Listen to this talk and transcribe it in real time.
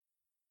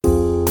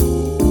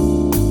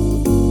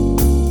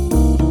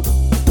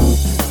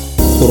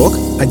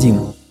1.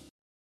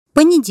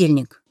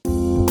 Понедельник.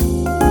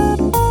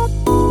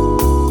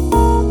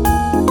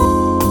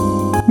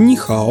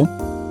 Нихао.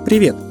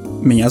 Привет,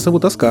 меня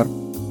зовут Оскар.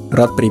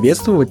 Рад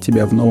приветствовать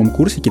тебя в новом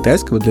курсе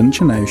китайского для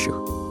начинающих.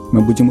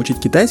 Мы будем учить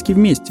китайский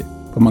вместе.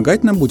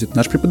 Помогать нам будет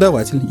наш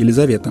преподаватель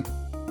Елизавета.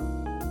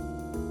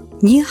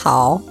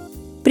 Нихао.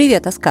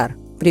 Привет, Оскар.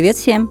 Привет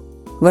всем.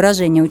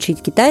 Выражение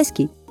 «учить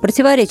китайский»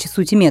 противоречит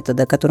сути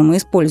метода, который мы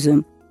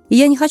используем. И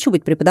я не хочу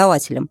быть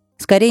преподавателем,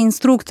 скорее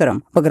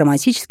инструктором по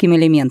грамматическим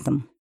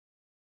элементам.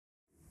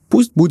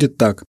 Пусть будет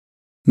так.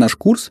 Наш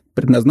курс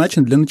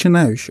предназначен для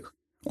начинающих.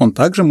 Он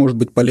также может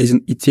быть полезен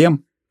и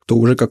тем, кто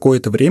уже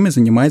какое-то время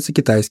занимается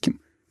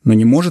китайским, но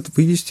не может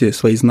вывести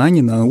свои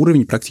знания на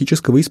уровень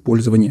практического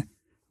использования.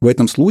 В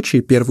этом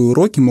случае первые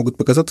уроки могут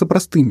показаться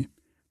простыми,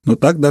 но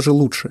так даже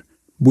лучше.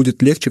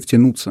 Будет легче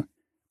втянуться.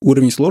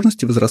 Уровень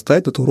сложности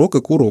возрастает от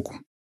урока к уроку.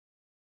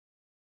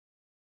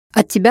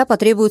 От тебя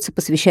потребуется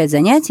посвящать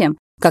занятиям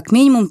как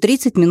минимум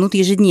 30 минут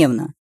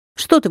ежедневно.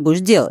 Что ты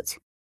будешь делать?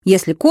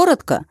 Если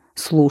коротко,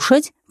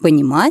 слушать,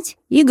 понимать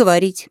и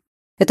говорить.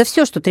 Это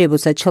все, что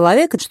требуется от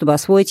человека, чтобы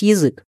освоить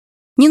язык.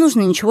 Не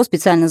нужно ничего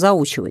специально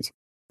заучивать.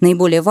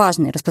 Наиболее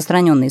важные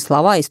распространенные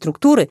слова и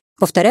структуры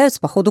повторяются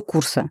по ходу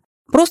курса.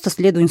 Просто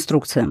следуй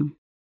инструкциям.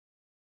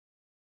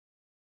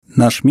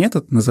 Наш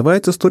метод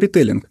называется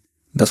сторителлинг,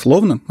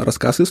 дословно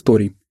рассказ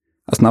историй.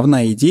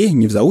 Основная идея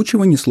не в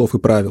заучивании слов и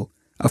правил,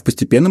 а в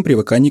постепенном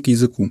привыкании к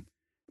языку.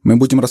 Мы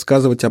будем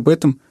рассказывать об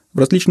этом в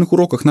различных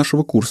уроках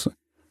нашего курса.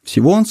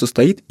 Всего он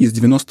состоит из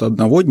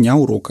 91 дня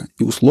урока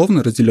и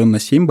условно разделен на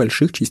 7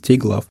 больших частей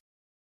глав.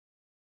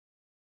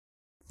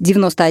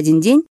 91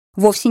 день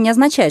вовсе не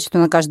означает, что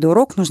на каждый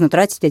урок нужно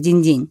тратить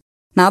один день.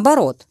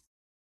 Наоборот,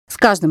 с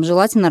каждым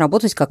желательно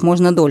работать как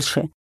можно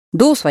дольше,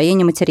 до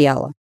усвоения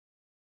материала.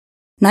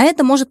 На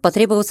это может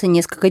потребоваться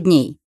несколько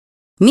дней.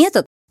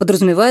 Метод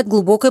подразумевает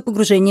глубокое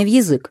погружение в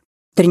язык,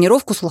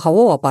 тренировку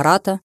слухового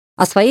аппарата,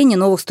 освоение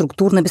новых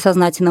структур на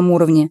бессознательном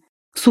уровне.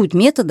 Суть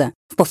метода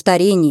в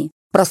повторении,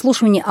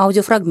 прослушивании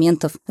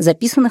аудиофрагментов,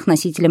 записанных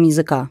носителем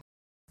языка.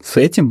 С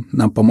этим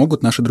нам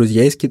помогут наши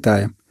друзья из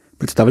Китая.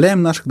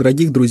 Представляем наших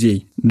дорогих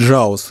друзей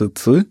Джао Сы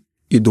Ци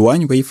и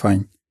Дуань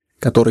Вэйфань,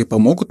 которые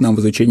помогут нам в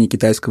изучении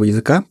китайского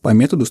языка по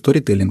методу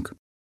сторителлинг.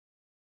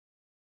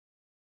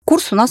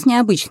 Курс у нас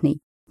необычный.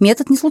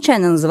 Метод не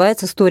случайно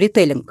называется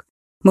сторителлинг.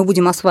 Мы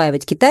будем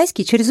осваивать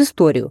китайский через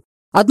историю.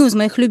 Одну из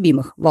моих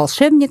любимых –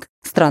 «Волшебник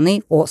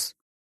страны Оз»,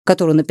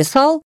 которую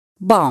написал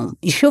Баум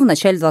еще в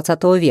начале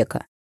 20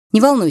 века. Не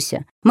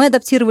волнуйся, мы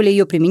адаптировали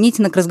ее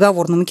применительно к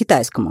разговорному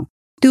китайскому.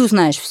 Ты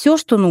узнаешь все,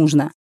 что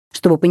нужно,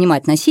 чтобы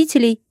понимать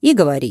носителей и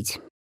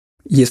говорить.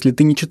 Если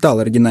ты не читал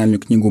оригинальную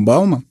книгу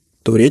Баума,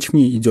 то речь в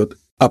ней идет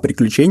о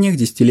приключениях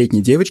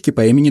 10-летней девочки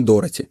по имени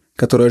Дороти,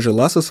 которая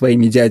жила со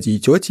своими дядей и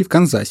тетей в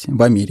Канзасе,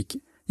 в Америке,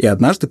 и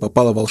однажды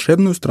попала в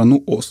волшебную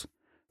страну Оз.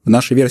 В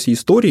нашей версии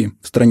истории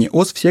в стране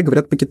Оз все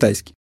говорят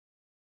по-китайски.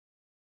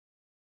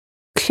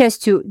 К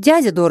счастью,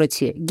 дядя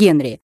Дороти,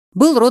 Генри,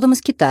 был родом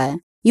из Китая,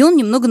 и он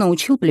немного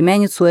научил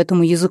племянницу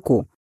этому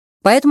языку.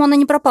 Поэтому она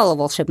не пропала в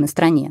волшебной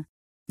стране.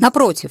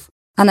 Напротив,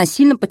 она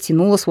сильно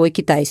подтянула свой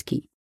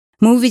китайский.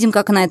 Мы увидим,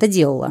 как она это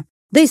делала,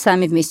 да и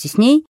сами вместе с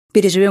ней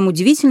переживем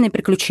удивительные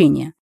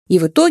приключения. И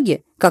в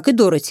итоге, как и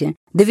Дороти,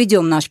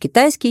 доведем наш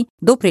китайский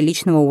до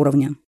приличного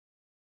уровня.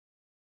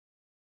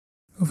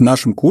 В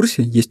нашем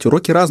курсе есть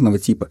уроки разного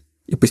типа,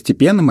 и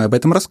постепенно мы об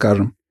этом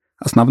расскажем.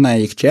 Основная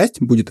их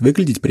часть будет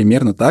выглядеть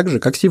примерно так же,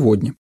 как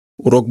сегодня.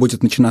 Урок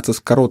будет начинаться с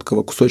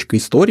короткого кусочка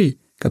истории,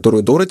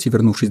 которую Дороти,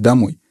 вернувшись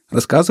домой,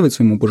 рассказывает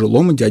своему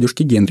пожилому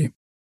дядюшке Генри.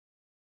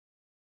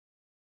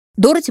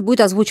 Дороти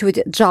будет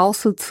озвучивать Джао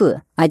Сы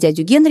Ци, а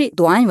дядю Генри –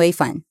 Дуань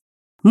Вэйфань.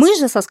 Мы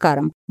же с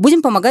Оскаром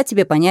будем помогать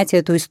тебе понять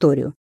эту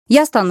историю.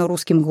 Я стану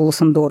русским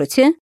голосом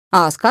Дороти,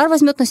 а Оскар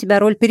возьмет на себя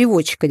роль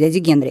переводчика дяди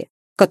Генри,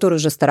 который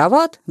уже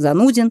староват,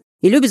 зануден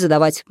и любит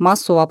задавать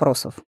массу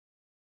вопросов.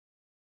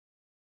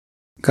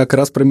 Как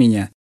раз про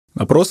меня.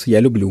 Вопросы я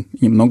люблю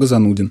и немного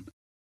зануден.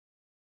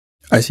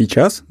 А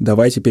сейчас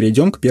давайте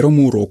перейдем к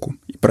первому уроку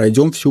и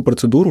пройдем всю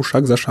процедуру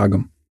шаг за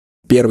шагом.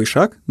 Первый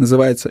шаг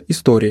называется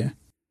 «История».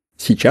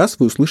 Сейчас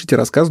вы услышите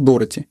рассказ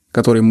Дороти,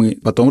 который мы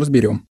потом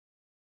разберем.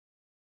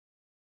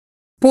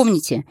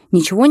 Помните,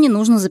 ничего не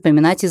нужно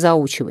запоминать и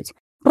заучивать.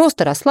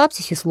 Просто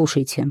расслабьтесь и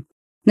слушайте.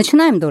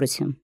 Начинаем,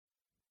 Дороти.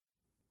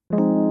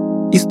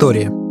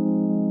 История.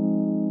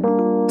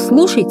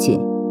 Слушайте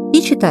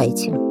и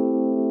читайте.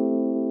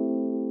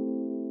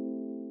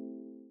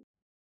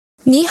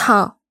 你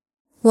好，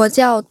我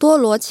叫多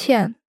罗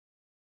茜，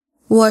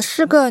我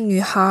是个女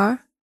孩，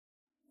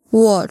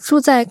我住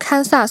在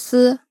堪萨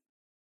斯。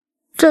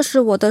这是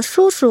我的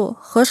叔叔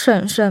和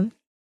婶婶。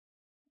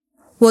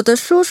我的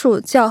叔叔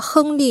叫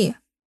亨利，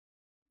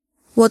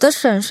我的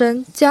婶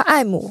婶叫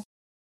艾姆。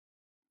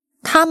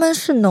他们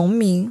是农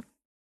民。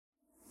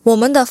我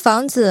们的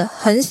房子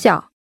很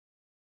小。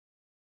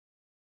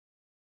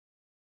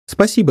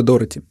 Спасибо,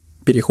 Дороти.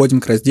 Переходим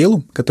к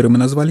разделу, который мы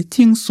назвали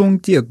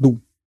 «Тин-сунг-те-ду».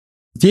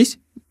 Здесь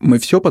мы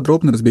все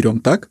подробно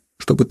разберем так,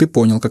 чтобы ты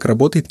понял, как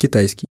работает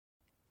китайский.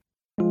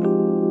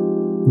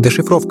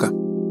 Дешифровка.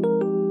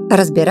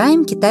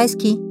 Разбираем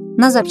китайский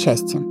на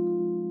запчасти.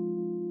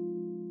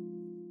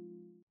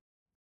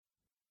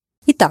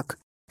 Итак,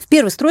 в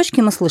первой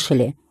строчке мы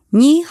слышали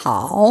 «Ни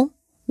хао,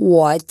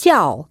 wo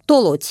jiao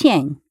Доло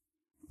Тянь».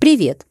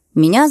 Привет,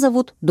 меня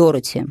зовут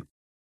Дороти.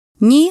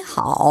 Ни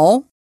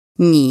хао,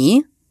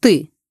 ни –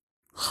 ты.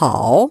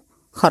 Хао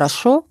 –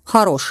 хорошо,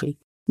 хороший.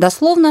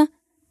 Дословно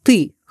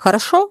 «ты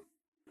хорошо»,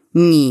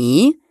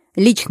 ни –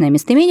 личное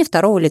местоимение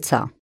второго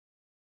лица.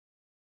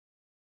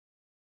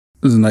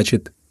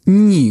 Значит,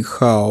 ни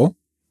хао,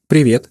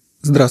 привет,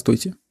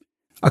 здравствуйте.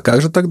 А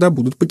как же тогда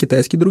будут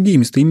по-китайски другие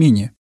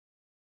местоимения?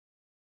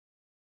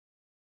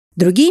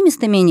 Другие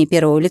местоимения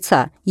первого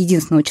лица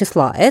единственного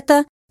числа –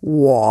 это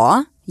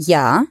 «wo» –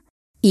 «я»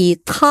 и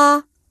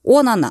 «та» –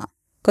 «он», «она»,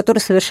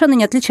 которые совершенно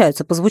не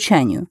отличаются по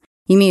звучанию,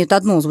 имеют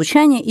одно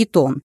звучание и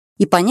тон,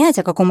 и понять,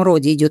 о каком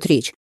роде идет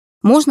речь,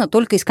 можно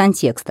только из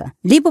контекста,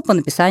 либо по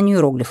написанию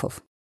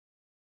иероглифов.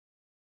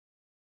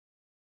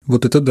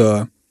 Вот это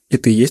да!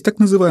 Это и есть так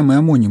называемые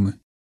амонимы?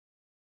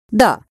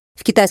 Да,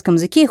 в китайском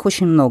языке их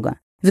очень много.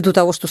 Ввиду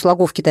того, что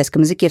слогов в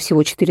китайском языке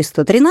всего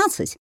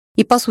 413,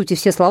 и, по сути,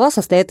 все слова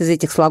состоят из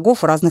этих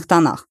слогов в разных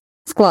тонах,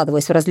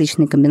 складываясь в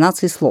различные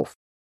комбинации слов.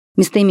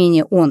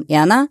 Местоимение «он» и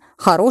 «она» –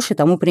 хороший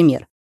тому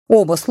пример.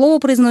 Оба слова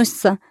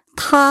произносятся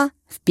 «тха»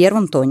 в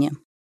первом тоне.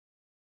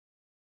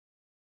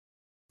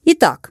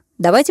 Итак,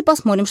 давайте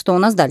посмотрим, что у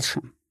нас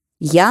дальше.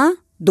 Я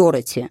 –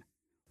 Дороти.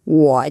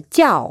 Wo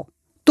jiao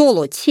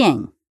Доло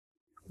Тянь.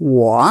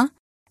 Wo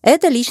 –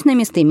 это личное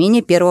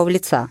местоимение первого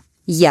лица.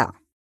 Я.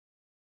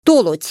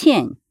 Доло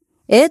Тянь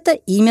 – это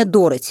имя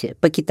Дороти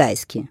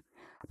по-китайски.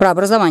 Про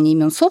образование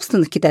имен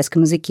собственных в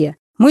китайском языке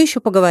мы еще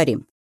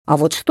поговорим. А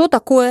вот что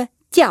такое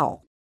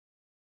тяо?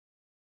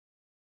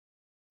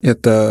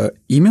 Это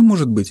имя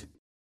может быть?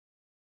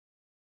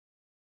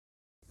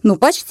 Ну,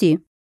 почти.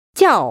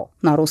 Тяо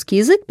на русский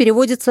язык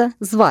переводится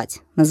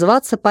 «звать»,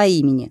 называться по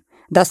имени.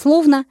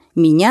 Дословно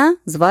 «меня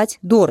звать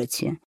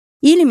Дороти»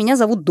 или «меня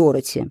зовут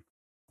Дороти».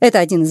 Это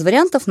один из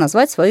вариантов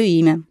назвать свое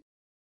имя.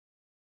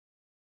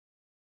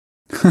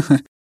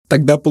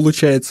 Тогда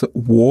получается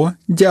Во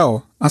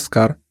Дяо,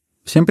 Оскар.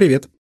 Всем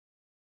привет.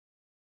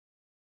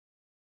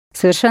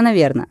 Совершенно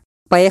верно.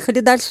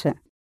 Поехали дальше.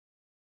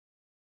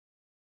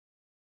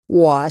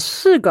 我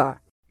是个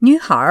女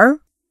孩.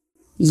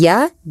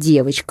 Я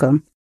девочка.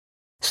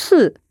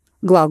 是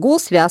глагол,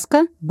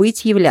 связка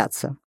быть,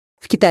 являться.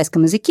 В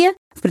китайском языке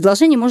в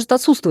предложении может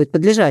отсутствовать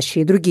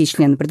подлежащие и другие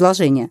члены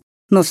предложения,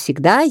 но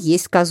всегда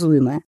есть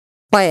сказуемое.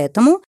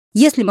 Поэтому,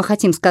 если мы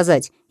хотим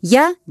сказать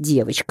 «я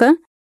девочка»,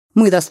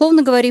 мы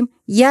дословно говорим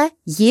 «я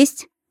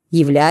есть,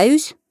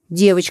 являюсь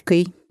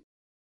девочкой».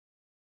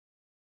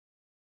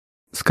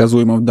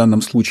 Сказуемым в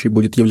данном случае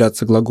будет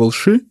являться глагол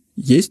 «ши» –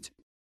 «есть».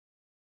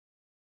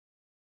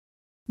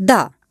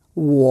 Да,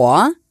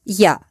 «wo» –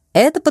 «я» –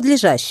 это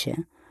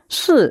подлежащее.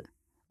 «Ши»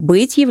 –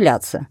 «быть,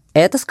 являться» –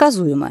 это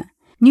сказуемое.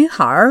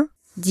 «Нюхар»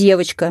 –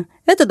 «девочка»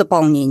 – это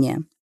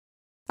дополнение.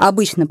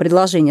 Обычно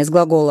предложение с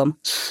глаголом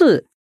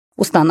 «ши»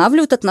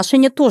 устанавливает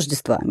отношение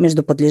тождества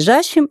между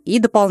подлежащим и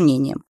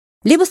дополнением,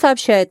 либо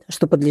сообщает,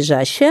 что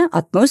подлежащее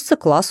относится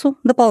к классу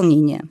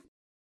дополнения.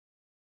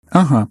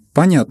 Ага,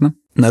 понятно.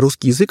 На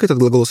русский язык этот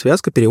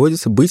глагол-связка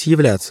переводится «быть,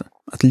 являться».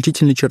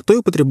 Отличительной чертой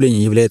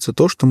употребления является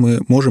то, что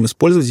мы можем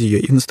использовать ее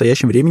и в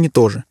настоящем времени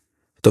тоже.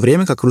 В то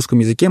время как в русском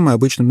языке мы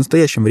обычно в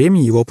настоящем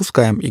времени его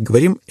опускаем и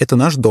говорим «это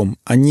наш дом»,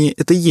 а не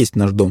 «это есть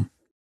наш дом».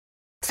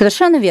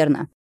 Совершенно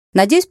верно.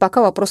 Надеюсь,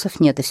 пока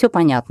вопросов нет и все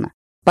понятно.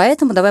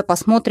 Поэтому давай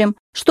посмотрим,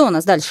 что у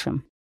нас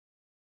дальше.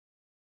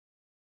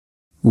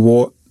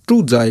 我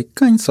住在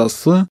堪萨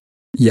斯.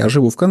 Я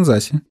живу в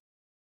Канзасе.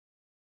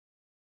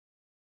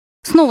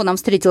 Снова нам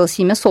встретилось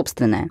имя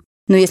собственное.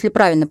 Но если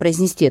правильно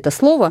произнести это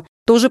слово,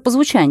 то уже по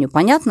звучанию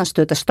понятно,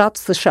 что это штат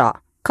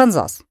США –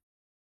 Канзас.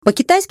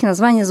 По-китайски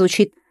название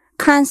звучит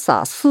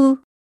 «Канзас».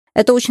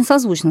 Это очень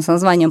созвучно с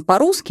названием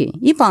по-русски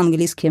и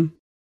по-английски.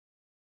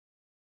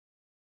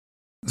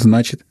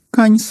 Значит,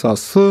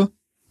 Каньсас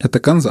 – это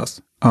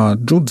Канзас, а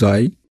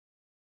Джудзай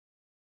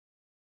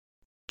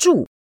 –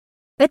 «Чу»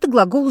 – это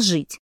глагол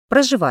 «жить»,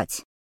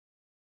 «проживать».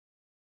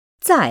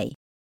 «Цай»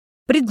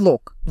 –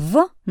 предлог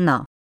 «в»,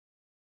 «на».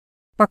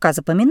 Пока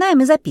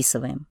запоминаем и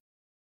записываем.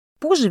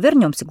 Позже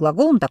вернемся к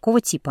глаголам такого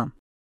типа.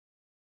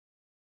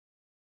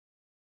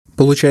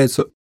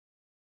 Получается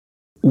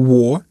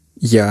 «во» –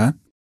 я,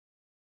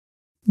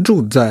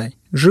 Джудзай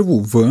 –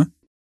 живу в,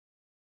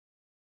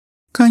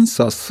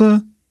 Каньсас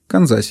 –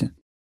 Канзасе.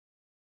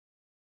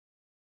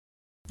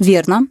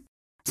 Верно.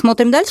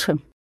 Смотрим дальше.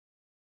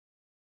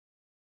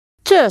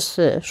 这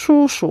是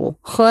叔叔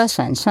和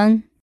婶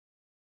婶.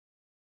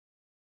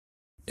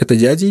 Это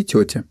дядя и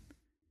тетя.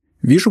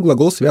 Вижу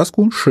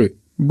глагол-связку «ши»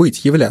 –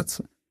 «быть,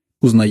 являться».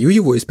 Узнаю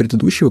его из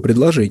предыдущего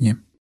предложения.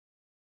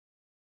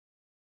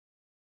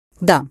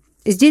 Да,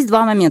 здесь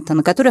два момента,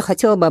 на которые я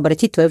хотела бы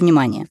обратить твое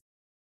внимание.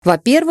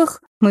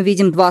 Во-первых, мы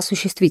видим два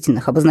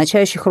существительных,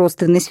 обозначающих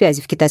родственные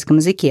связи в китайском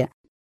языке.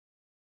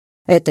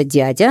 Это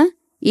дядя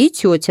и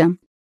тетя.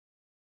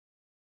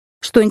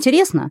 Что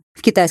интересно,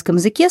 в китайском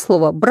языке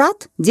слово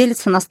 «брат»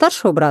 делится на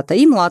старшего брата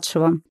и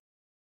младшего.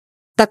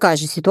 Такая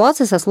же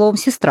ситуация со словом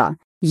 «сестра».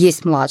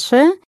 Есть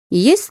младшая и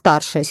есть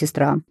старшая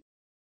сестра.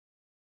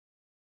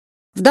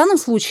 В данном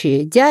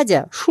случае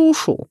дядя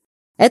Шушу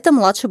 – это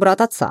младший брат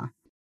отца,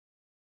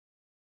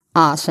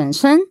 а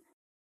Шэньшэнь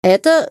 –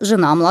 это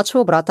жена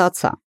младшего брата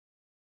отца.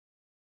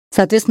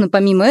 Соответственно,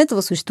 помимо этого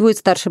существует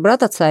старший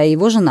брат отца и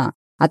его жена,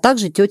 а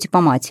также тети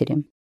по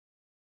матери.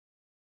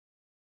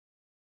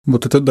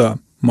 Вот это да.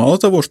 Мало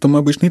того, что мы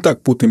обычно и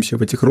так путаемся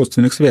в этих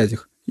родственных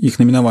связях, их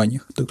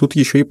наименованиях, так тут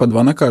еще и по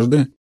 2 на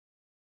каждое.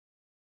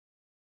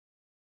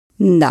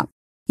 Да.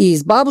 И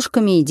с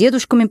бабушками, и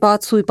дедушками по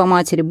отцу и по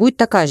матери будет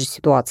такая же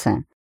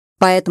ситуация.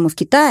 Поэтому в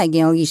Китае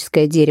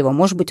генеалогическое дерево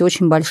может быть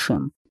очень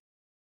большим.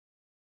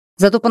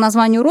 Зато по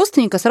названию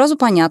родственника сразу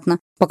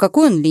понятно, по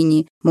какой он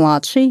линии –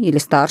 младший или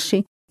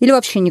старший, или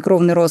вообще не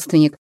кровный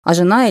родственник, а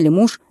жена или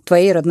муж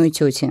твоей родной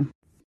тети.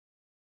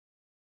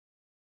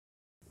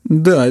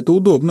 Да, это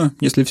удобно,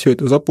 если все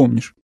это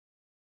запомнишь.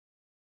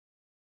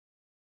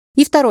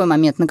 И второй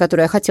момент, на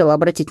который я хотела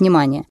обратить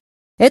внимание,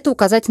 это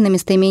указательное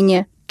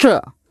местоимение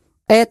 «ч».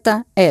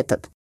 Это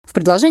 «этот» в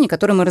предложении,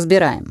 которое мы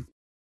разбираем.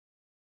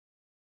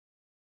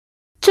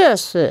 这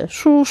是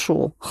叔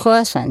叔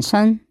和婶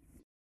婶.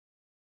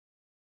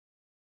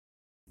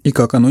 И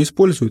как оно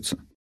используется?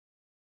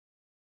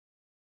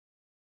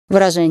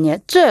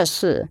 Выражение 这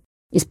是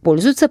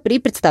используется при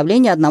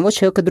представлении одного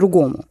человека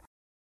другому.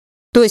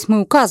 То есть мы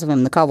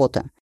указываем на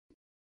кого-то.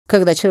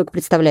 Когда человек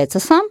представляется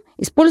сам,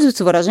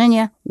 используется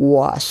выражение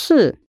我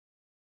是.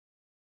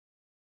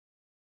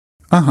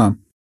 Ага.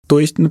 То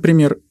есть,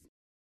 например,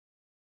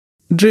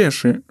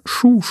 Джеши,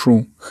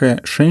 Шушу,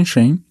 Хэ,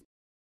 Шэнь-Шэнь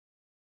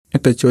 —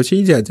 это тетя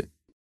и дядя.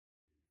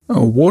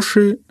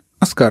 Воши —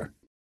 Оскар.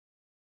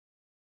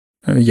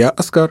 Я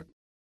Оскар.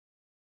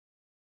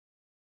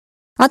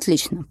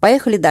 Отлично,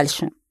 поехали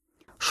дальше.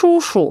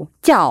 叔叔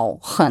叫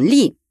很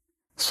厉，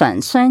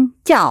婶婶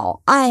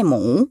叫艾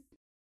姆.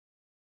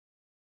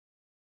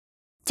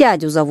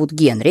 Дядю зовут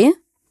Генри,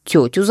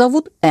 тетю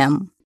зовут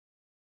М.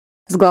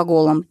 С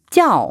глаголом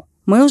 «тяо»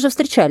 мы уже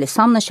встречались в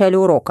самом начале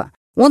урока.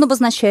 Он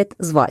обозначает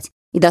 «звать».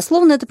 И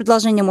дословно это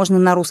предложение можно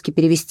на русский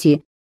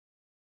перевести.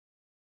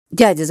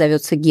 Дядя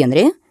зовется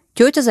Генри,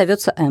 тетя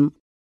зовется М.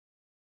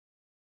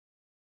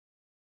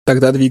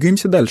 Тогда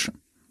двигаемся дальше.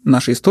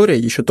 Наша история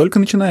еще только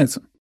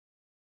начинается.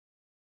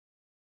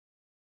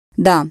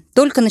 Да,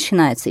 только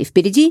начинается, и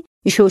впереди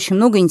еще очень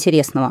много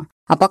интересного.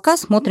 А пока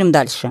смотрим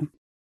дальше.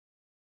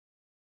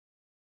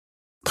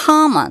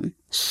 他们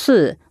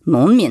是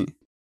农民.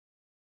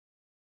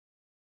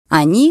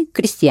 Они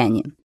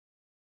крестьяне.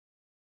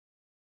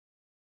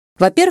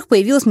 Во-первых,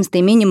 появилось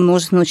местоимение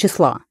множественного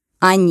числа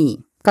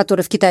 «они»,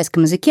 которое в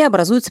китайском языке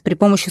образуется при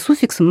помощи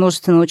суффикса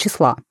множественного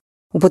числа.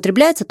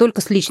 Употребляется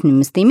только с личными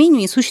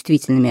местоимениями и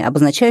существительными,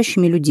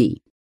 обозначающими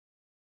людей.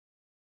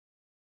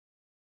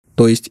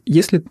 То есть,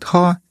 если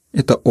 «тха» —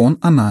 это он,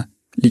 она,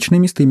 личное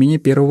местоимение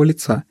первого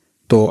лица,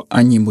 то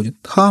 «они» будет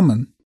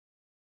 «тхамен».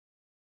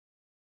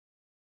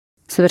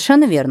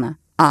 Совершенно верно.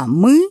 А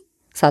мы,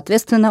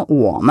 соответственно,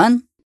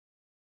 «woman».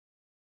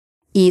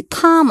 И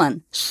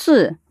 «тамен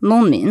ши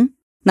нунмин»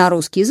 на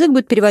русский язык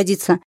будет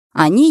переводиться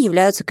 «они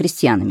являются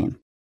крестьянами».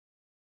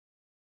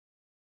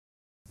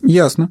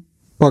 Ясно.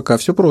 Пока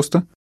все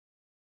просто.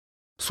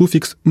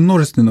 Суффикс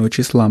множественного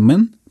числа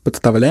 «мен»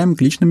 подставляем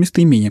к личным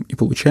местоимениям и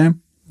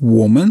получаем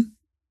 «woman»,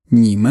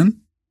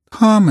 «нимен»,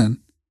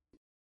 «хамен»,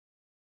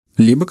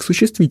 либо к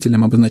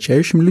существительным,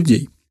 обозначающим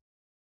людей.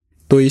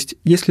 То есть,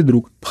 если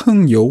друг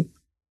 «пхэньоу»,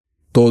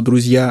 то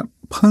друзья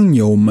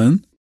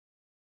 «пхэньоумен»,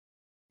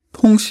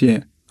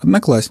 «тонсе» —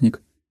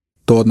 одноклассник,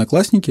 то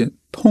одноклассники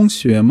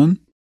 «тонсюэмен».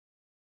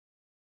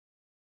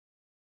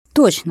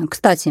 Точно.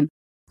 Кстати,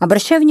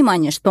 обращаю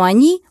внимание, что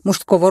 «они»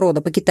 мужского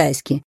рода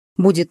по-китайски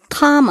будет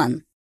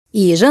 «тамен»,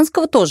 и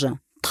женского тоже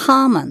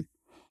 «тамен».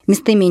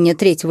 Местоимения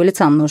третьего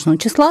лица множественного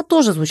числа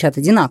тоже звучат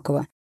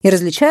одинаково и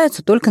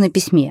различаются только на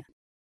письме.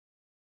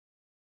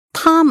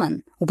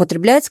 «Тамен»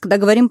 употребляется, когда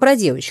говорим про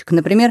девочек,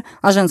 например,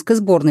 о женской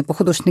сборной по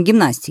художественной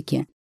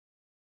гимнастике.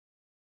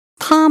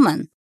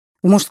 «Тамен»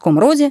 в мужском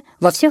роде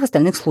во всех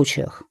остальных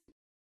случаях.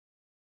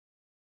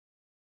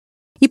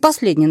 И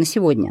последнее на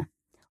сегодня.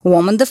 我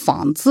们的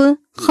房子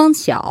很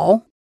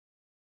小.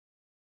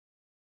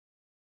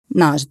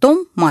 Наш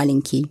дом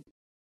маленький.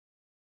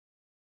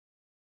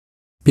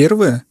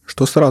 Первое,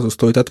 что сразу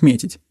стоит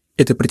отметить,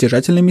 это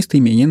притяжательное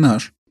местоимение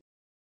 «наш».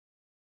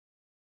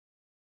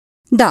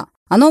 Да,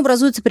 оно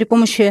образуется при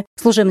помощи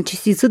служебной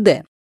частицы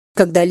 «д»,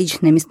 когда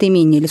личное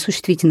местоимение или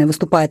существительное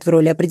выступает в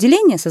роли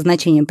определения со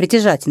значением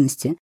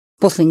притяжательности,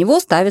 после него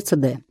ставится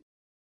 «д».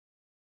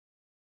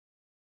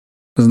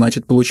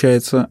 Значит,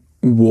 получается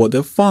 «wo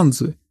de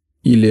Fanze»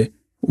 или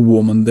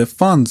 «woman de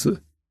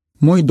Fanze» –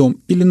 «мой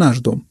дом» или «наш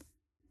дом»,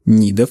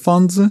 «ni de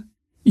Fanze»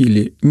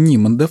 или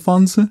 «niemand de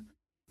Fanze»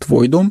 –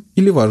 «твой дом»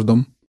 или «ваш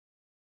дом».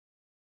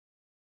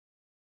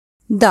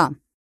 Да.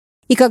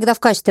 И когда в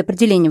качестве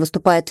определения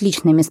выступает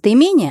личное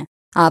местоимение,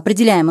 а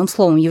определяемым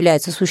словом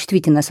является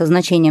существительное со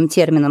значением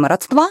термином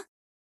родства,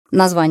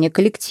 название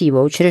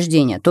коллектива,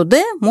 учреждения, то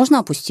 «д» можно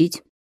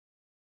опустить.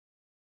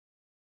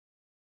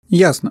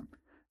 Ясно.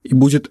 и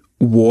будет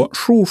 «wo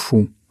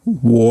шушу»,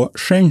 «wo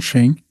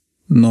шэньшэнь»,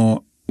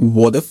 но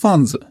 «wo де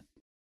фанзе».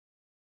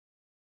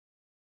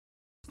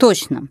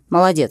 Точно,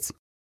 молодец.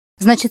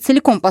 Значит,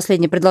 целиком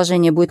последнее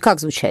предложение будет как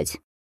звучать?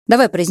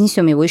 Давай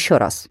произнесем его еще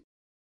раз.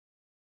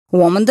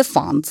 我们的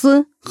房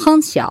子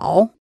很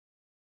小.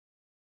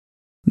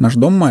 Наш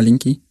дом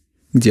маленький,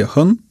 где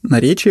 «хэн» —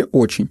 наречие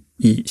 «очень»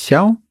 и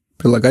 «сяо» —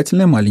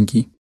 прилагательное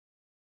 «маленький».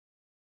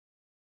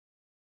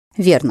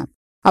 Верно.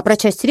 А про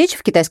часть речи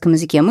в китайском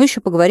языке мы еще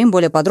поговорим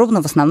более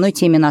подробно в основной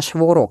теме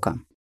нашего урока.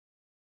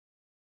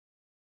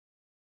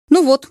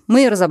 Ну вот,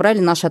 мы и разобрали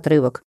наш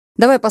отрывок.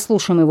 Давай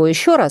послушаем его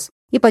еще раз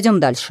и пойдем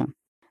дальше.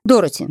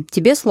 Дороти,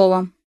 тебе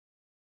слово.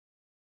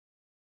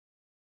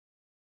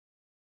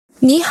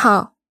 你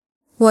好，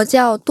我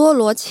叫多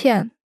罗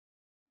茜，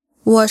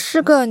我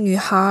是个女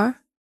孩，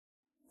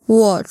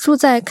我住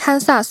在堪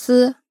萨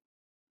斯，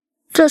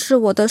这是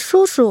我的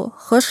叔叔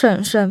和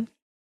婶婶。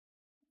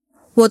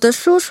我的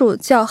叔叔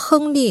叫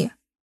亨利，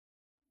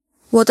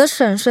我的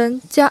婶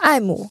婶叫艾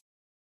姆，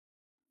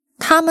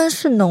他们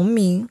是农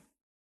民。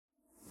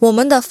我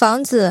们的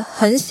房子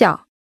很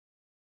小。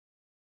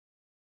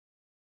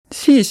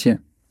谢谢.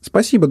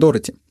 Спасибо,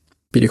 Дороти.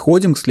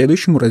 Переходим к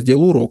следующему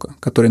разделу урока,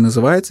 который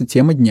называется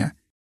 «Тема дня».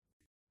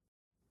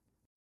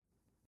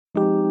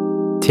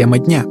 Тема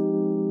дня.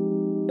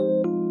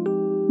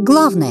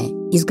 Главное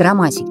из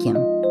грамматики.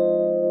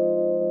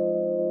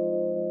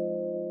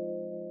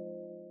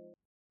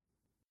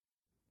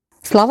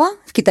 Слова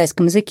в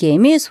китайском языке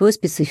имеют свою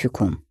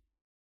специфику.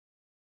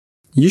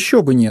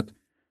 Еще бы нет.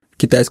 В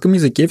китайском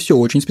языке все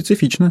очень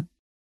специфично.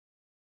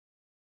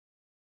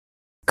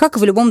 Как и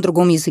в любом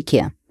другом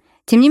языке.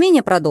 Тем не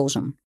менее,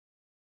 продолжим.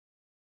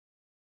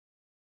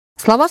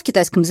 Слова в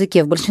китайском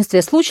языке в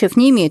большинстве случаев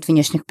не имеют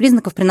внешних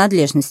признаков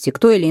принадлежности к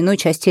той или иной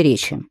части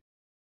речи.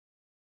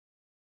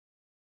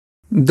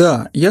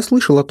 Да, я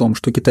слышал о том,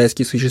 что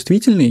китайские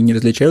существительные не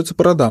различаются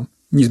по родам,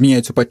 не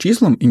изменяются по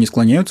числам и не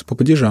склоняются по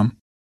падежам.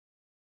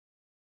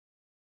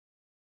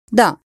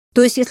 Да,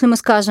 то есть если мы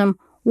скажем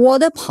我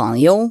的朋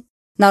友,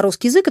 на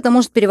русский язык это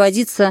может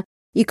переводиться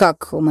и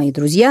как «мои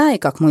друзья», и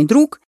как «мой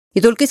друг»,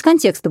 и только из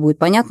контекста будет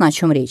понятно, о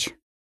чем речь.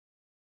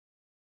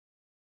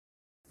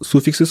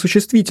 Суффиксы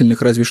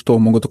существительных разве что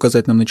могут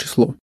указать нам на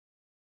число.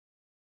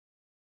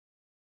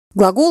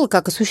 Глаголы,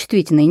 как и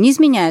существительные, не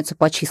изменяются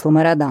по числам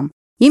и родам.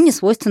 Им не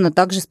свойственно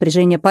также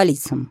спряжение по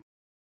лицам.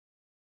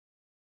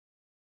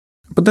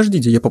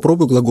 Подождите, я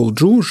попробую глагол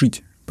 «джу» —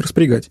 «жить»,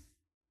 проспрягать.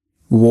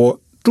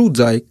 «Во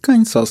джудзай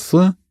каньсас»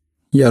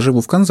 — «я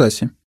живу в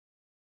Канзасе».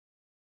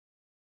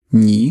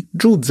 «Ни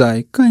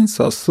джудзай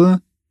каньсас»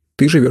 —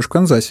 «ты живешь в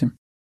Канзасе».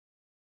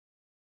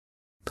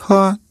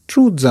 «Та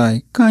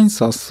джудзай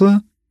каньсас»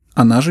 —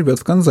 «она живет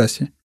в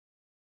Канзасе».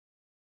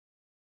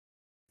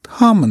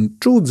 «Тамэн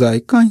джудзай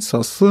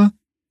каньсас»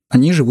 —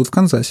 «они живут в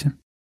Канзасе».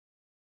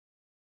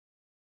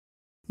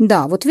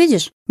 Да, вот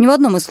видишь, ни в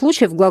одном из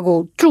случаев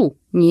глагол «чу»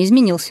 не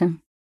изменился.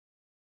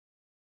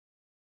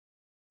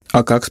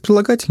 А как с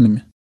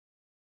прилагательными?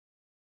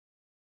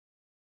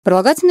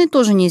 Прилагательные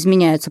тоже не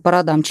изменяются по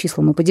родам,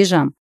 числам и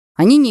падежам.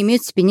 Они не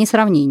имеют степени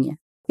сравнения.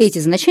 Эти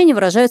значения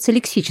выражаются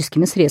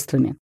лексическими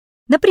средствами.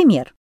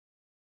 Например,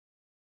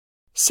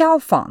 小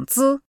房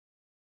子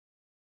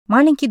 –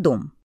 маленький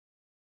дом,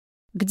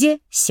 где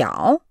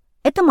小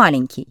 – это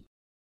маленький,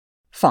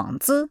 房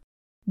子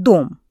 –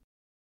 дом.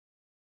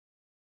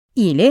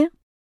 Или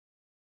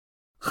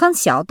很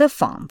小的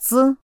房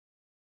子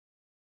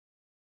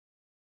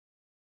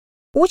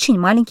 – очень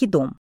маленький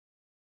дом,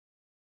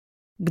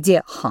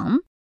 где 很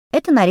 –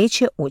 это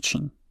наречие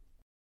 «очень».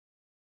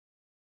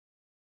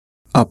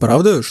 А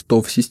правда,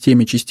 что в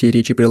системе частей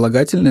речи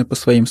прилагательное по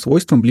своим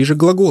свойствам ближе к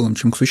глаголам,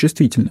 чем к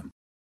существительным?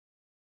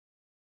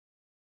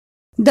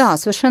 Да,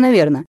 совершенно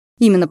верно.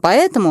 Именно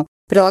поэтому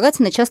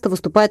прилагательное часто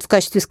выступает в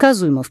качестве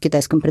сказуемого в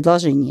китайском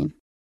предложении.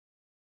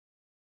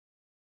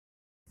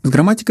 С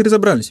грамматикой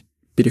разобрались.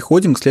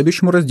 Переходим к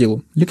следующему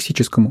разделу,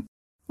 лексическому.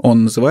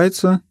 Он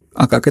называется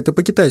 «А как это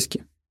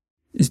по-китайски?».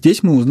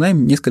 Здесь мы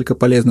узнаем несколько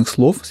полезных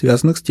слов,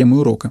 связанных с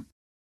темой урока.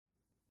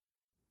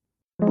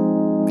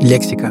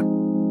 Лексика.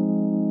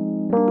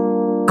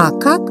 А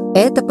как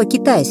это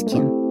по-китайски?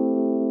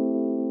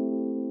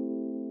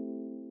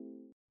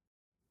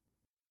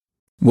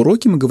 В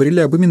уроке мы говорили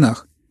об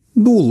именах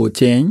Дуло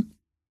Тянь,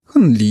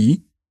 Хэн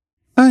Ли,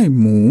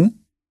 Айму.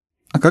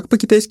 А как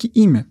по-китайски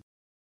имя?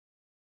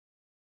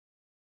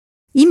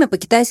 Имя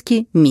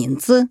по-китайски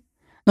 «минцы».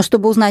 Но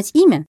чтобы узнать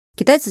имя,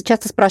 китайцы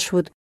часто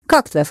спрашивают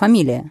 «Как твоя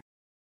фамилия?».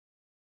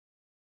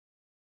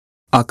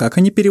 А как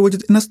они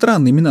переводят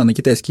иностранные имена на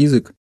китайский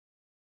язык?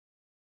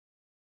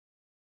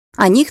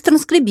 Они их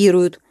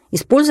транскрибируют,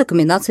 используя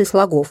комбинации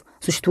слогов,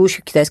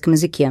 существующих в китайском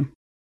языке.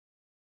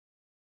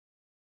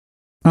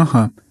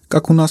 Ага,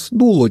 как у нас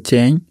Дуло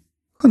Тянь,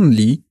 Хэн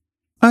Ли,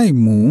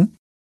 Айму.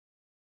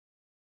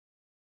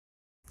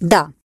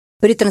 Да,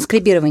 при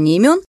транскрибировании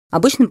имен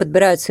обычно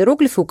подбираются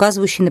иероглифы,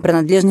 указывающие на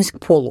принадлежность к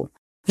полу.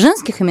 В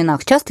женских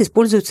именах часто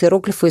используются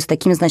иероглифы с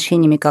такими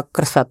значениями, как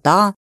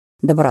красота,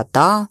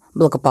 доброта,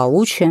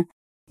 благополучие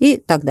и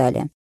так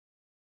далее.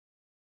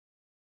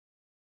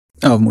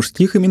 А в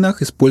мужских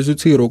именах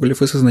используются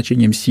иероглифы со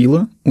значением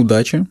сила,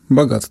 удача,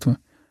 богатство,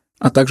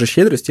 а также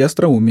щедрость и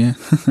остроумие.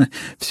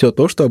 Все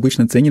то, что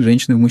обычно ценят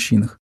женщины в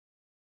мужчинах.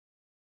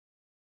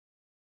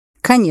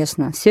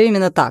 Конечно, все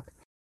именно так.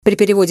 При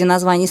переводе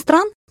названий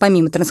стран,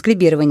 помимо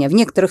транскрибирования, в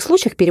некоторых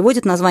случаях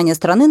переводят название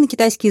страны на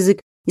китайский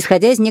язык,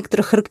 исходя из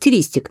некоторых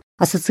характеристик,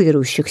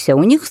 ассоциирующихся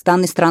у них с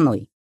данной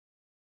страной.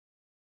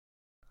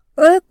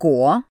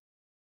 Эко.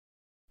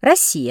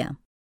 Россия.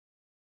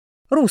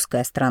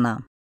 Русская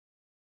страна.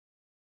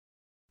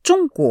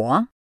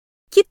 Чунко.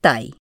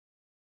 Китай.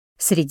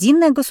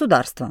 Срединное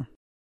государство.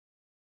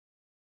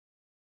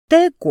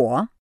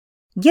 Тэко.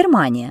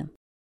 Германия.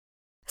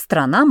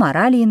 Страна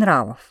морали и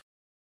нравов.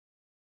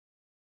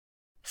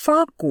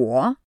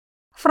 Фако.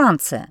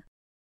 Франция.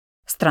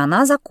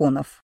 Страна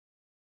законов.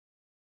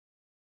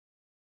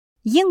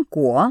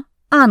 Янко.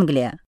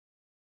 Англия.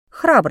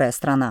 Храбрая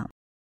страна.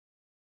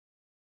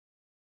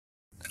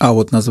 А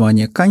вот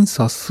название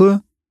Каньсас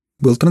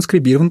был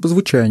транскрибирован по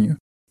звучанию,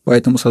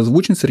 поэтому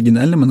созвучен с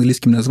оригинальным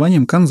английским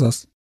названием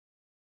Канзас.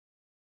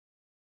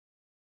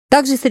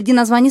 Также среди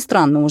названий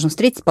стран мы можем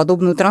встретить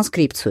подобную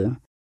транскрипцию.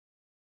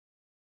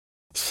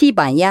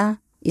 Сибанья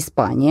 –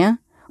 Испания,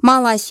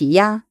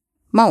 Малайзия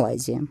 –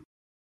 Малайзия.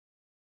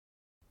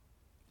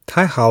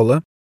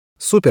 Тайхаула.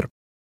 Супер.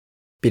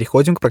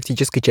 Переходим к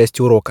практической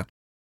части урока,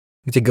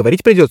 где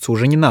говорить придется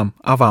уже не нам,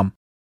 а вам.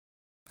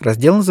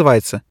 Раздел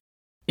называется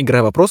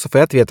 «Игра вопросов и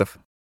ответов».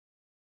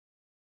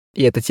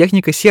 И это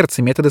техника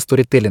сердца метода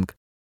сторителлинг,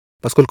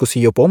 поскольку с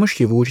ее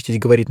помощью вы учитесь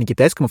говорить на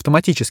китайском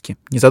автоматически,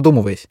 не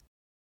задумываясь.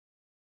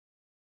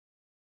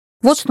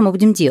 Вот что мы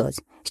будем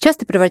делать. Сейчас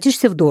ты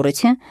превратишься в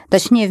Дороти,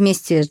 точнее,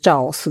 вместе с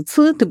Джао Сы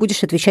Ци ты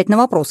будешь отвечать на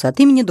вопросы от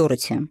имени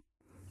Дороти.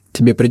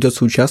 Тебе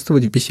придется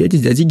участвовать в беседе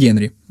с дядей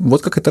Генри.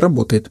 Вот как это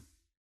работает.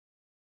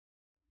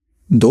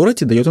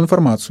 Дороти дает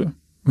информацию.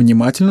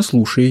 Внимательно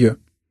слушай ее.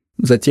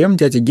 Затем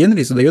дядя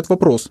Генри задает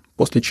вопрос,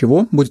 после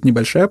чего будет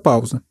небольшая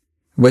пауза.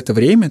 В это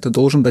время ты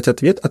должен дать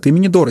ответ от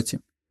имени Дороти.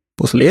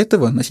 После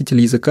этого носитель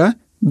языка,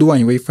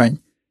 Дуань Вэйфань,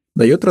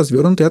 дает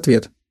развернутый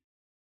ответ.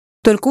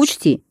 Только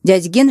учти,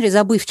 дядя Генри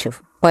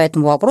забывчив,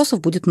 поэтому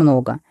вопросов будет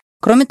много.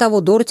 Кроме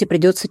того, Дороти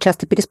придется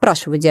часто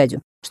переспрашивать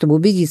дядю, чтобы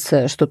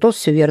убедиться, что тот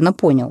все верно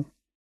понял.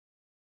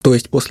 То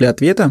есть после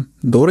ответа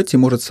Дороти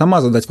может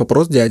сама задать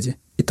вопрос дяде,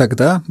 и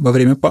тогда, во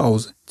время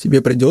паузы,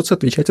 тебе придется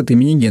отвечать от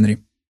имени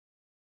Генри.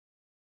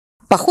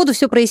 По ходу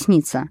все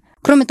прояснится.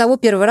 Кроме того,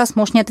 первый раз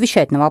можешь не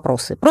отвечать на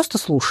вопросы, просто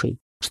слушай,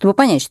 чтобы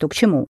понять, что к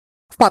чему.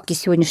 В папке с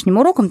сегодняшним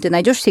уроком ты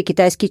найдешь все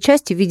китайские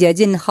части в виде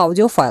отдельных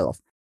аудиофайлов.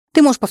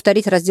 Ты можешь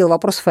повторить раздел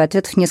вопросов и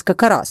ответов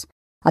несколько раз,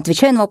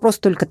 отвечая на вопрос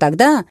только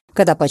тогда,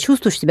 когда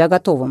почувствуешь себя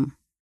готовым.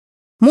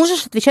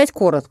 Можешь отвечать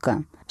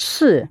коротко.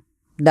 «Ши»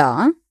 –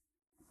 да,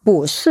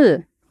 «бу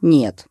ши» –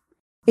 нет.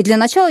 И для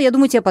начала, я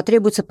думаю, тебе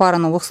потребуется пара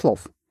новых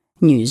слов.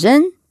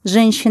 «Нюзен» –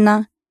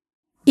 женщина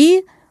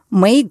и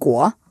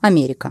 «мэйго» –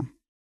 Америка.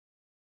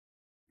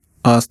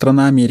 А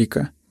страна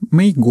Америка,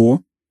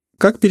 Мэйго,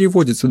 как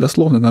переводится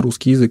дословно на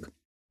русский язык?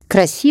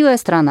 Красивая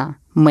страна.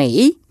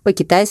 Мэй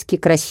по-китайски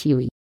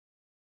красивый.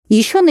 И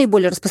еще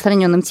наиболее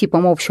распространенным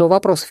типом общего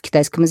вопроса в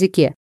китайском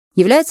языке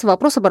является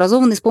вопрос,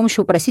 образованный с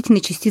помощью вопросительной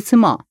частицы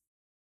 «ма».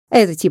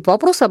 Этот тип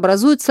вопроса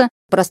образуется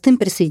простым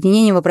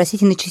присоединением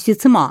вопросительной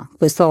частицы «ма» к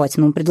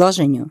повествовательному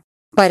предложению.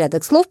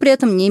 Порядок слов при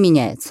этом не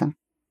меняется.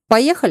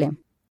 Поехали!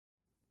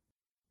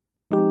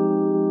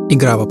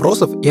 Игра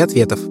вопросов и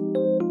ответов.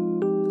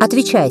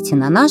 Отвечайте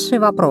на наши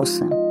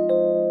вопросы.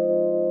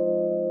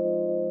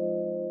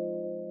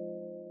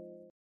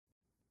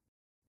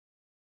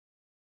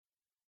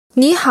 «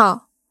你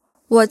好，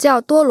我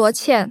叫多罗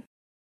茜。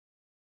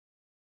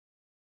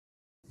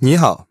你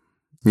好，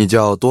你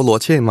叫多罗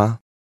茜吗？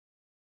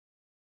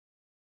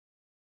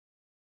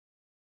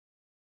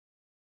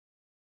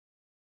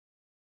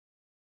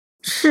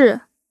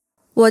是，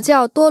我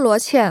叫多罗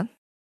茜。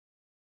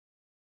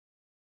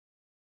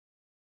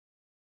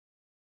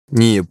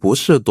你不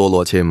是多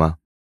罗茜吗？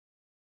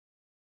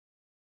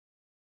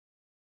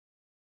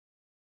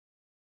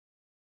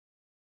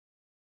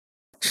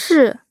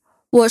是，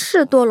我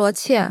是多罗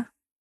茜。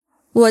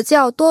我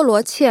叫多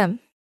罗茜。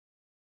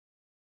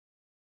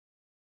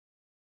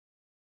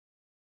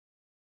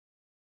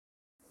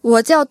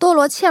我叫多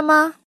罗茜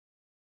吗？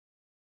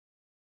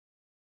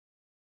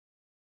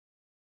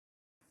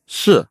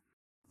是，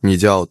你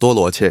叫多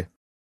罗茜。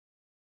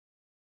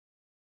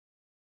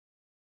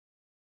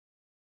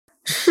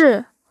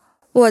是，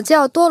我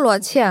叫多罗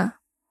茜。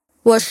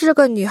我是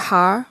个女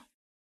孩。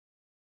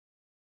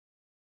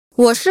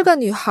我是个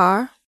女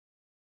孩。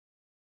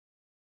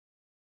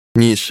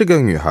你是个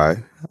女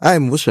孩，艾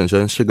姆婶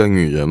婶是个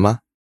女人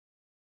吗？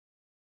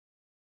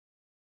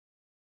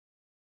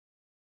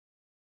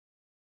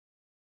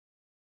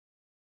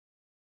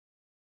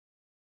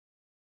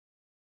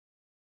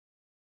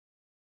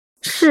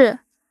是，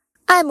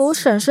艾姆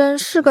婶婶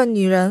是个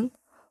女人。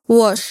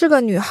我是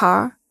个女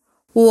孩。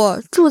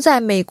我住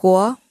在美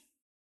国。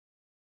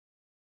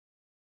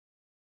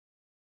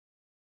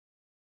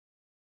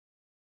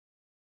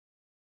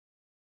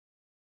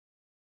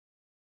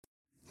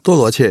多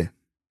罗茜，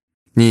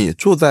你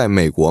住在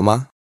美国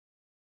吗？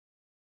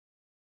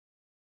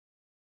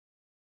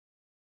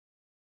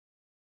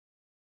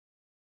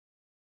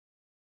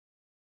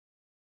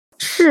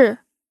是，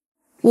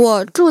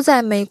我住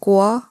在美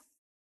国。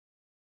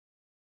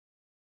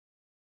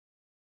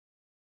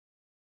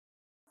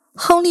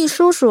亨利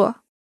叔叔，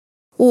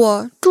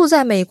我住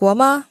在美国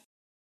吗？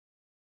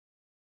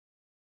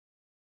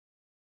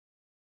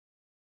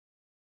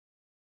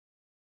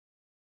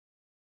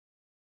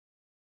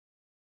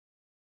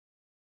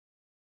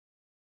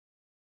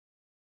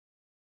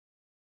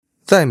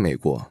在美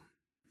国。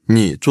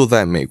你住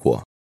在美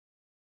国。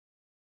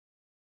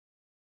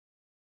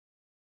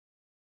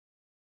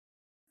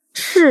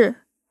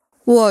是，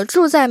我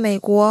住在美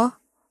国。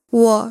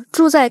我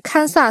住在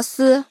堪萨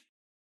斯。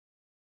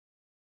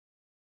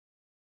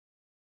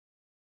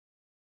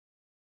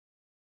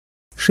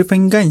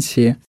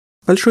Шифэнганси.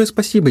 Большое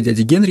спасибо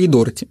дяде Генри и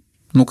Дороти.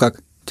 Ну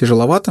как,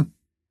 тяжеловато?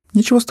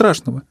 Ничего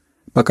страшного.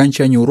 По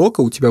окончании урока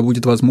у тебя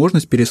будет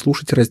возможность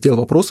переслушать раздел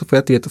вопросов и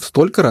ответов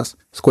столько раз,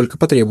 сколько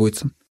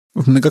потребуется.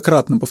 В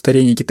многократном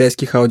повторении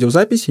китайских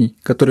аудиозаписей,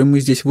 которые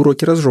мы здесь в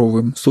уроке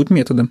разжевываем, суть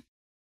метода.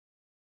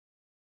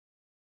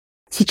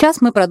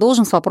 Сейчас мы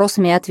продолжим с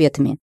вопросами и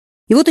ответами.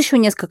 И вот еще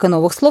несколько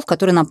новых слов,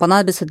 которые нам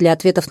понадобятся для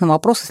ответов на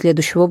вопросы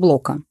следующего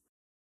блока.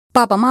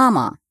 Папа,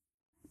 мама.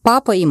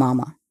 Папа и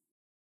мама.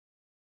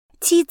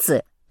 妻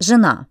子,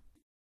 жена.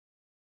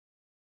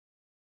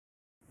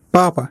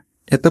 Папа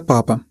 – это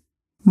папа.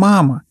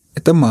 Мама –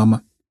 это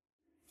мама.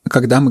 А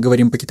когда мы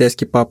говорим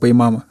по-китайски «папа» и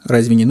 «мама»,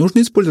 разве не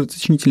нужно использовать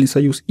сочинительный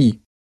союз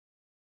 «и»?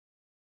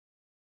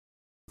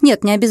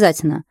 Нет, не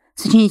обязательно.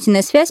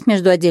 Сочинительная связь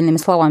между отдельными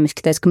словами в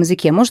китайском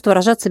языке может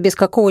выражаться без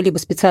какого-либо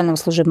специального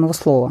служебного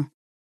слова.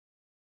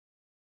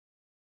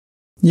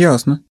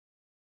 Ясно.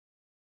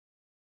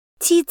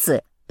 妻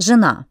子,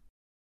 жена.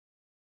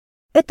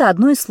 Это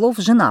одно из слов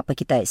 «жена»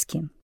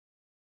 по-китайски.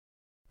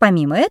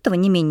 Помимо этого,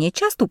 не менее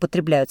часто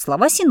употребляют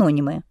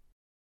слова-синонимы.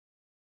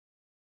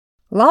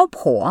 老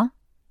婆,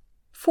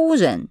 夫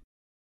人,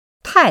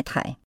 太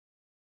太.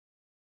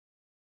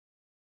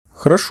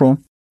 Хорошо.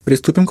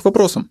 Приступим к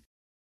вопросам.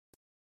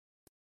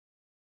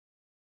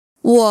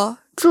 我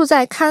住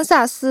在堪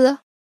萨斯。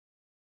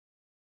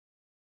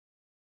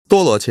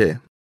多罗切，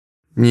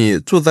你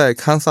住在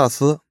堪萨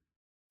斯？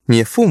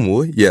你父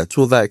母也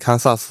住在堪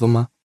萨斯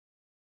吗？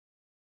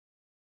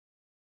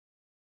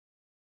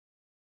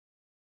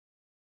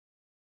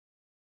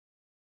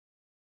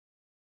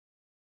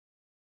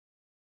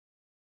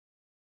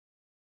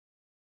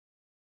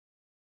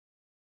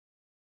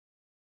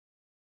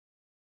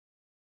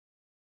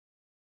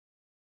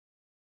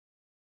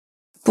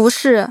不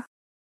是，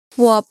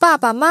我爸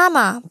爸妈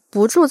妈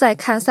不住在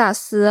堪萨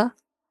斯。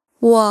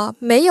我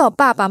没有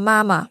爸爸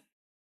妈妈。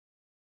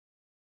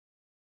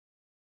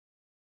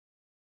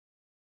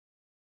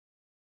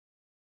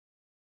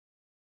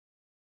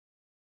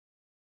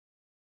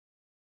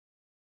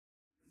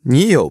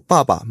你有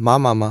爸爸妈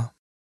妈吗？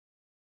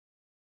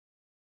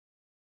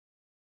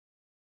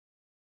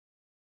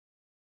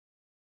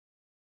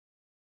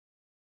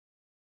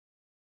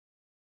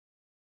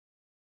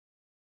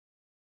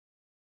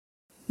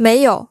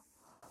没有，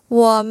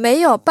我没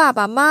有爸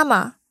爸妈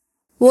妈，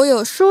我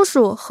有叔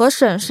叔和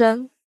婶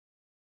婶。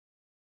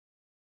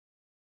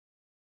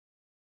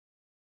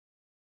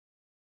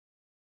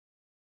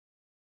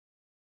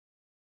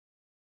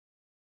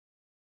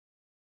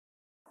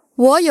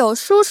我有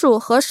叔叔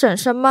和婶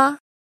婶吗？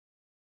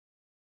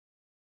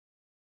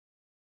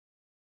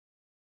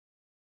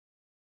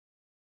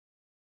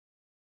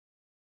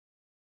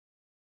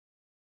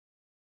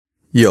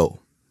有，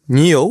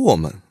你有我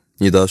们，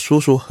你的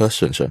叔叔和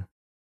婶婶。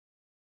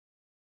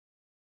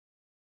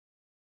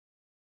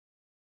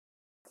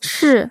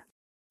是，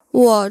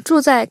我住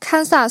在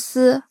堪萨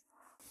斯。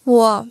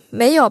我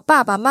没有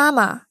爸爸妈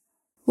妈，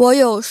我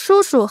有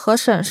叔叔和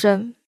婶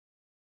婶。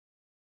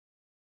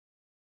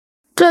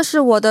这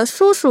是我的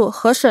叔叔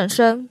和婶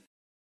婶。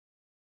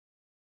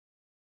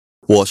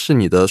我是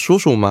你的叔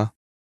叔吗？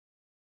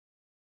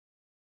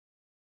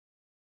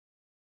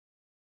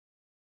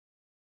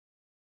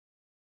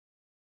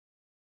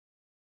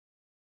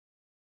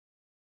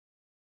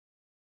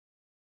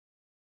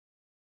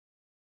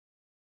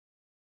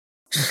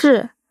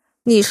是，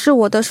你是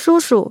我的叔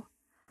叔，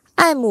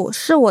艾姆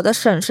是我的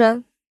婶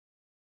婶。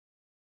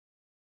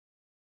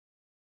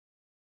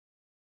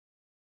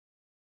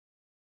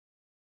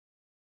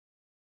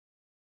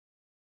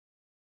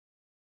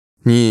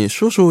你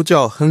叔叔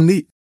叫亨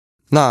利，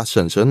那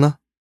婶婶呢？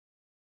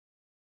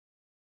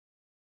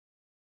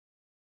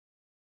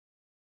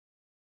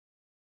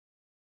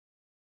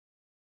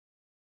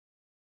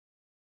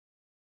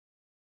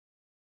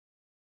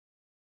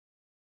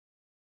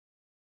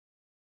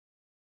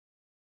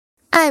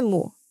艾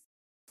姆，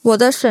我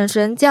的婶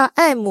婶叫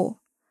艾姆，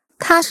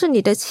她是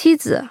你的妻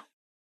子。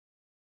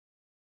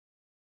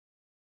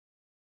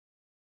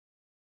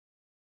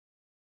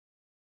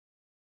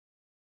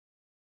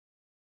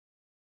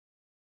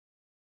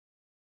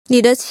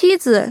你的妻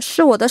子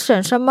是我的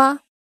婶婶吗？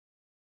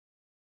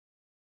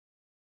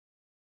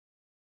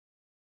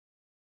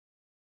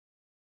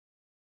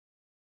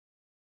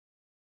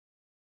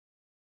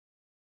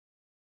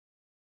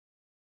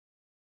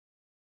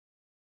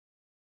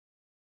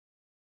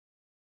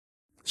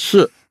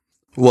是，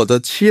我的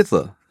妻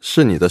子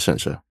是你的婶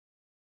婶。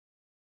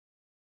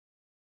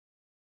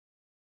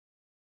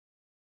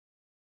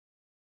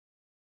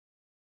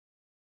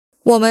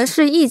我们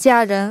是一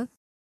家人。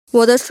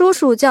我的叔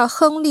叔叫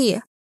亨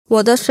利，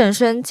我的婶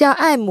婶叫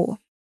艾姆。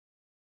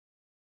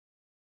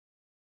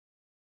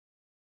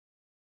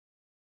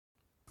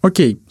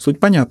Окей,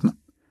 суть понятна.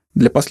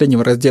 Для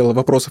последнего раздела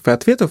вопросов и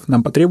ответов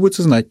нам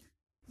потребуется знать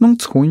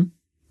Нунгцхунь,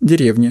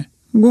 деревня,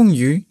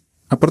 Гунгюй,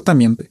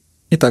 апартаменты.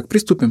 Итак,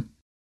 приступим.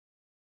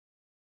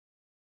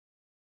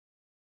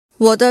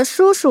 我的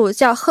叔叔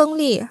叫亨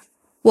利，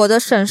我的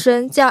婶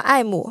婶叫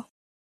艾姆。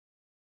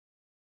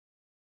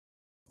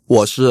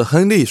我是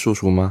亨利叔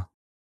叔吗？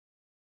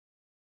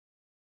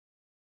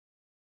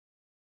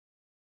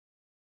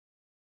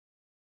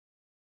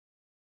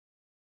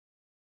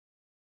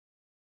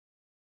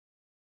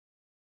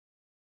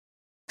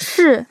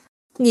是，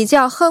你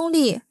叫亨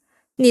利，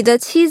你的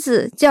妻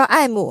子叫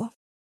艾姆。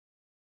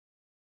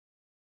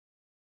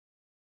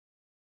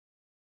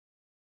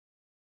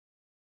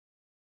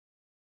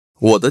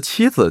我的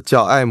妻子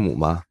叫艾姆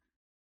吗？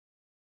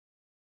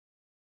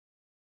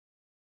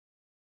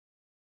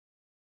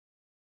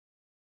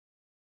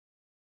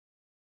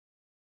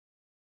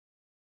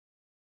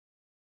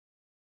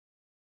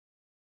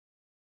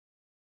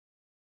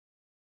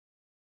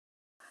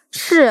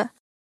是，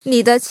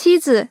你的妻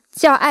子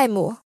叫艾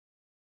姆。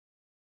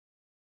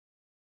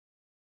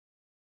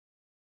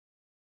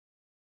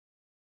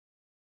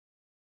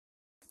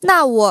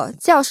那我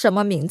叫什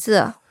么名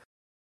字？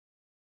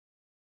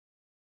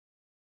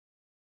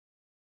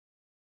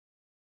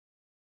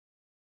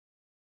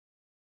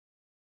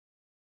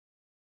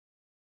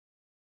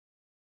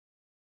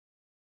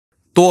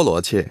多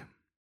罗切。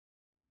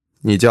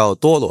你叫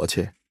多罗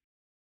切。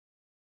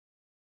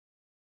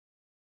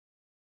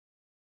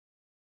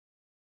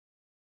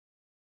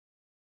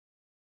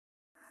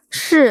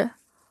是，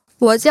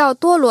我叫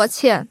多罗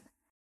茜。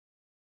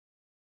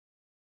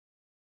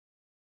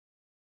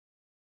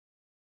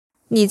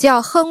你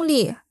叫亨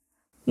利，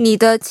你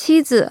的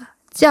妻子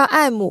叫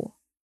艾姆。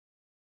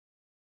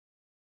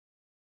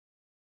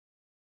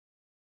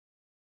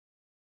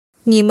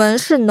你们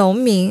是农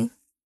民，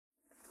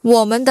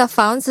我们的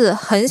房子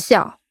很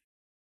小。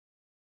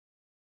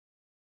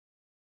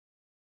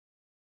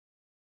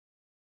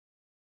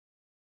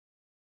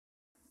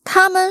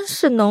他们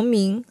是农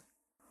民，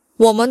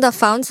我们的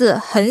房子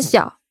很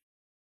小。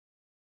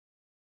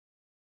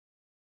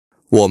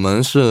我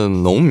们是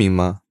农民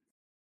吗？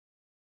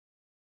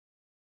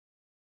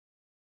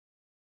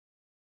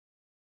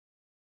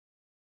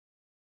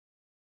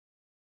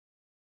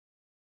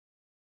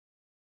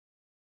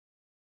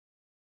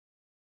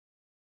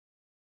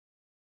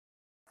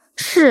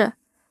是，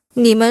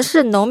你们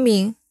是农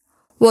民，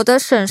我的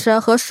婶婶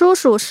和叔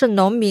叔是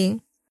农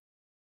民。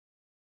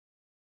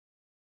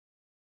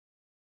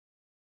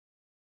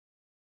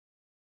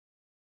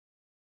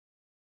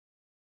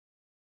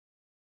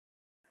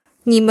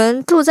你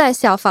们住在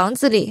小房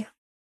子里。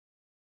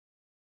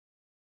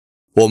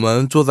我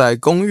们住在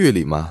公寓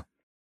里吗？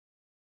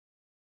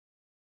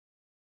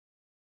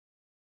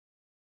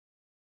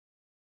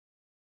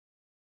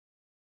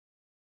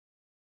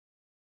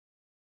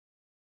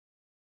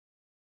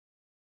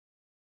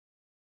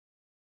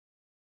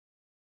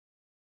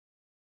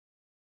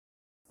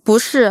不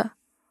是，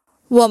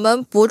我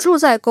们不住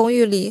在公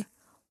寓里，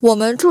我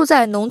们住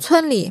在农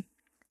村里，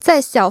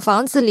在小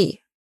房子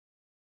里。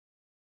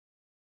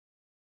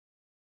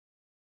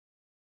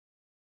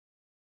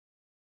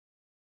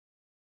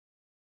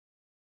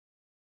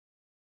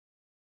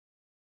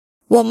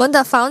我们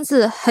的房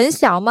子很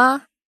小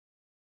吗？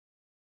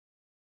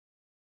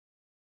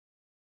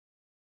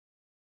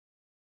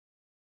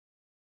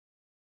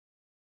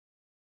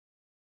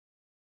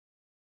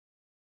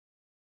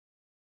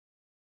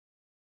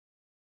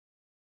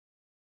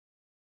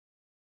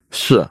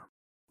是，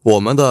我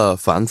们的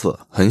房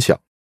子很小。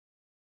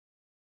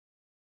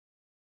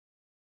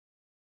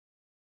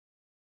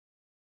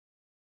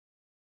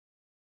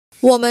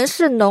我们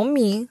是农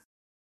民，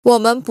我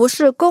们不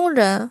是工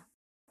人，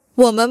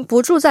我们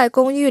不住在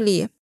公寓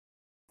里，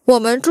我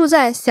们住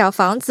在小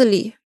房子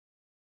里。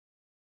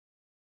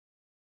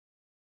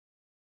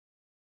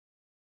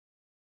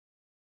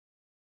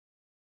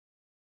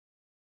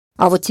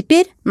А вот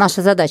теперь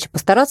наша задача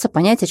постараться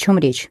понять, о чем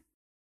речь.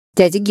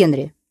 Дядя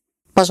Генри,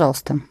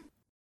 пожалуйста.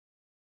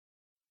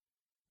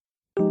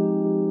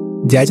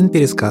 Дядин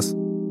пересказ.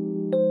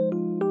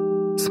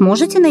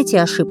 Сможете найти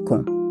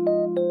ошибку?「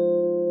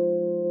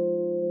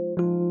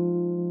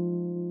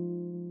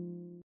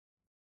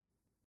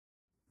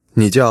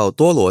你叫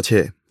多罗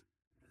切，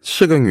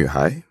是个女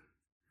孩。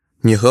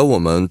你和我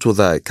们住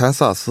在堪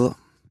萨斯，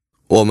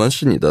我们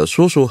是你的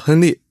叔叔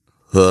亨利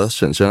和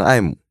婶婶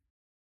艾姆。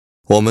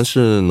我们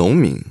是农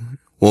民，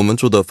我们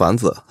住的房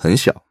子很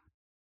小，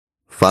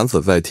房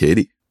子在田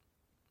里。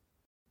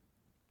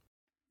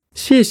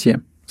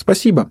Сессия.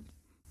 Спасибо.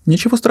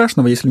 Ничего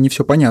страшного, если не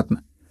все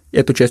понятно.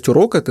 Эту часть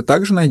урока ты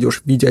также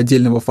найдешь в виде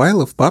отдельного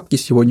файла в папке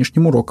с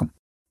сегодняшним уроком.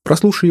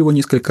 Прослушай его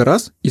несколько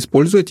раз,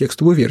 используя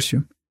текстовую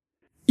версию.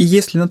 И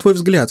если, на твой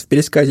взгляд, в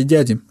пересказе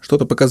дяди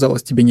что-то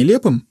показалось тебе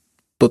нелепым,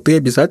 то ты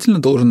обязательно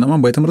должен нам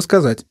об этом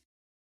рассказать.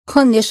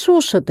 看你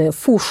书上的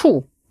复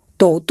述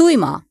都对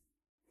吗？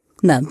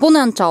能不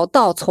能找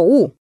到错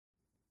误？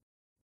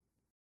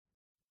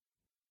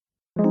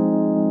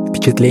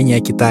 Впечатление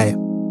о Китае.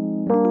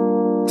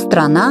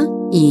 Страна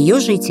и ее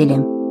жители.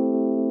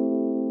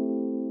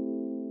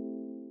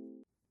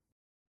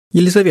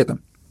 Елизавета,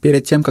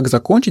 перед тем, как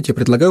закончить, я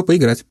предлагаю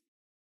поиграть.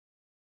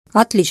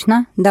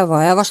 Отлично.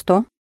 Давай, а во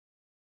что?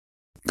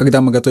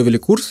 Когда мы готовили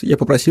курс, я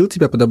попросил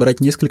тебя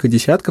подобрать несколько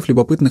десятков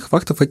любопытных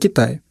фактов о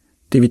Китае.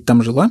 Ты ведь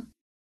там жила?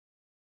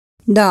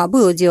 Да,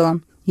 было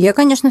дело. Я,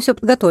 конечно, все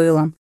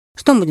подготовила.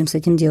 Что мы будем с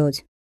этим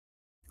делать?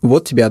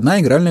 Вот тебе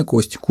одна игральная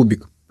кость,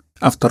 кубик.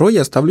 А второй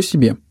я оставлю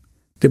себе.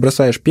 Ты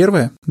бросаешь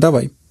первое?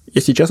 Давай. Я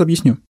сейчас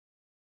объясню.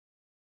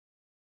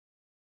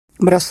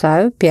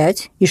 Бросаю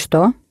 5. И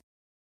что?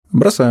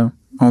 Бросаю.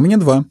 А у меня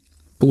 2.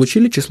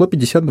 Получили число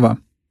 52.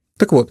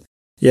 Так вот,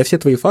 я все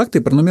твои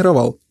факты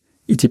пронумеровал.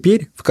 И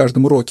теперь в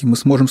каждом уроке мы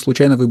сможем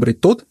случайно выбрать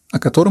тот, о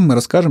котором мы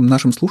расскажем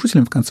нашим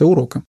слушателям в конце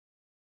урока.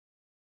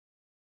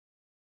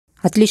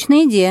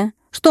 Отличная идея.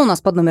 Что у нас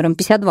под номером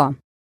 52?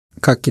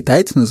 Как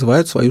китайцы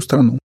называют свою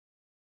страну.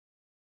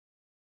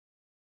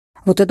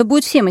 Вот это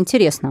будет всем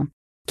интересно.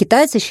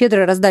 Китайцы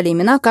щедро раздали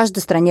имена каждой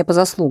стране по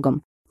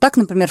заслугам. Так,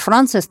 например,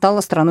 Франция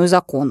стала страной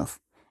законов,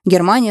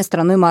 Германия –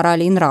 страной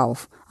морали и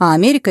нравов, а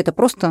Америка – это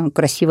просто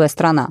красивая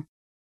страна.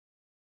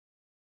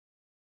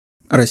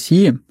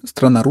 Россия –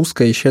 страна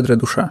русская и щедрая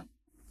душа.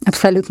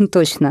 Абсолютно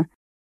точно.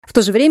 В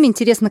то же время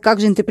интересно, как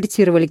же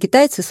интерпретировали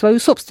китайцы свою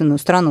собственную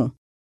страну.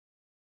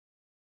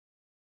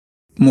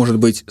 Может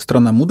быть,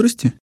 страна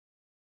мудрости?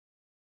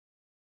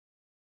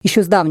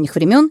 Еще с давних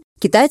времен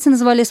китайцы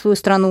называли свою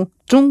страну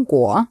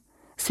Чжунго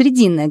 –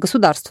 срединное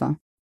государство.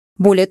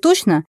 Более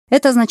точно,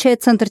 это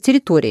означает центр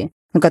территории,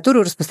 на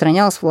которую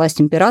распространялась власть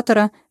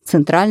императора,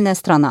 центральная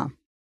страна.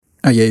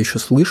 А я еще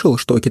слышал,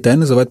 что Китай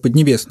называют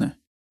Поднебесное.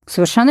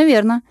 Совершенно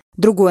верно.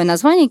 Другое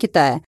название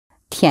Китая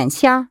 –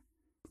 Тхянься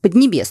 –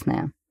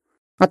 Поднебесное.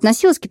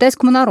 Относилось к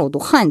китайскому народу,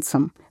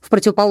 ханьцам, в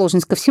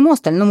противоположность ко всему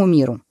остальному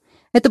миру.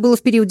 Это было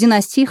в период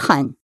династии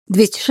Хань,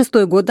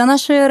 206 год до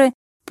нашей эры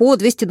по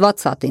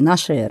 220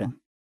 нашей эры.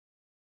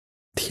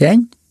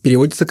 Тхянь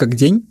переводится как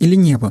 «день» или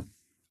 «небо»,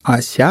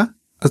 а ся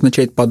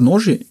означает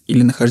 «подножие»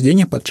 или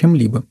 «нахождение под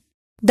чем-либо».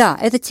 Да,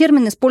 этот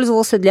термин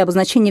использовался для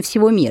обозначения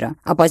всего мира,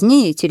 а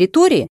позднее –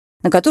 территории,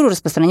 на которую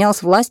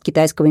распространялась власть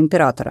китайского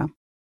императора.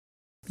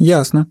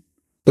 Ясно.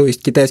 То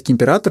есть китайский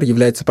император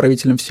является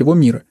правителем всего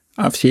мира,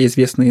 а все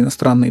известные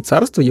иностранные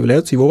царства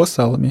являются его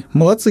вассалами.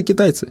 Молодцы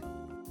китайцы.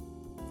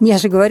 Я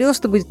же говорила,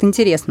 что будет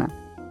интересно.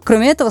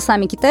 Кроме этого,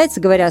 сами китайцы,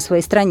 говоря о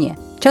своей стране,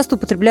 часто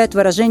употребляют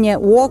выражение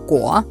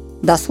 «уоко»,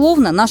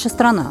 дословно «наша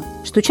страна»,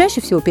 что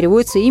чаще всего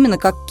переводится именно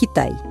как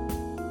 «Китай».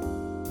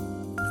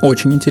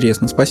 Очень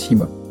интересно,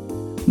 спасибо.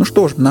 Ну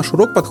что ж, наш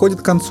урок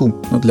подходит к концу,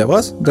 но для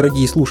вас,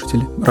 дорогие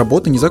слушатели,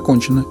 работа не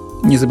закончена.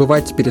 Не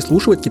забывайте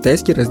переслушивать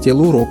китайские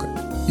разделы урока,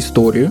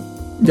 историю,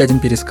 дядин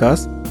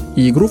пересказ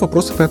и игру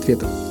вопросов и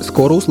ответов.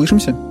 Скоро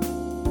услышимся!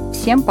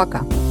 Всем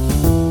пока!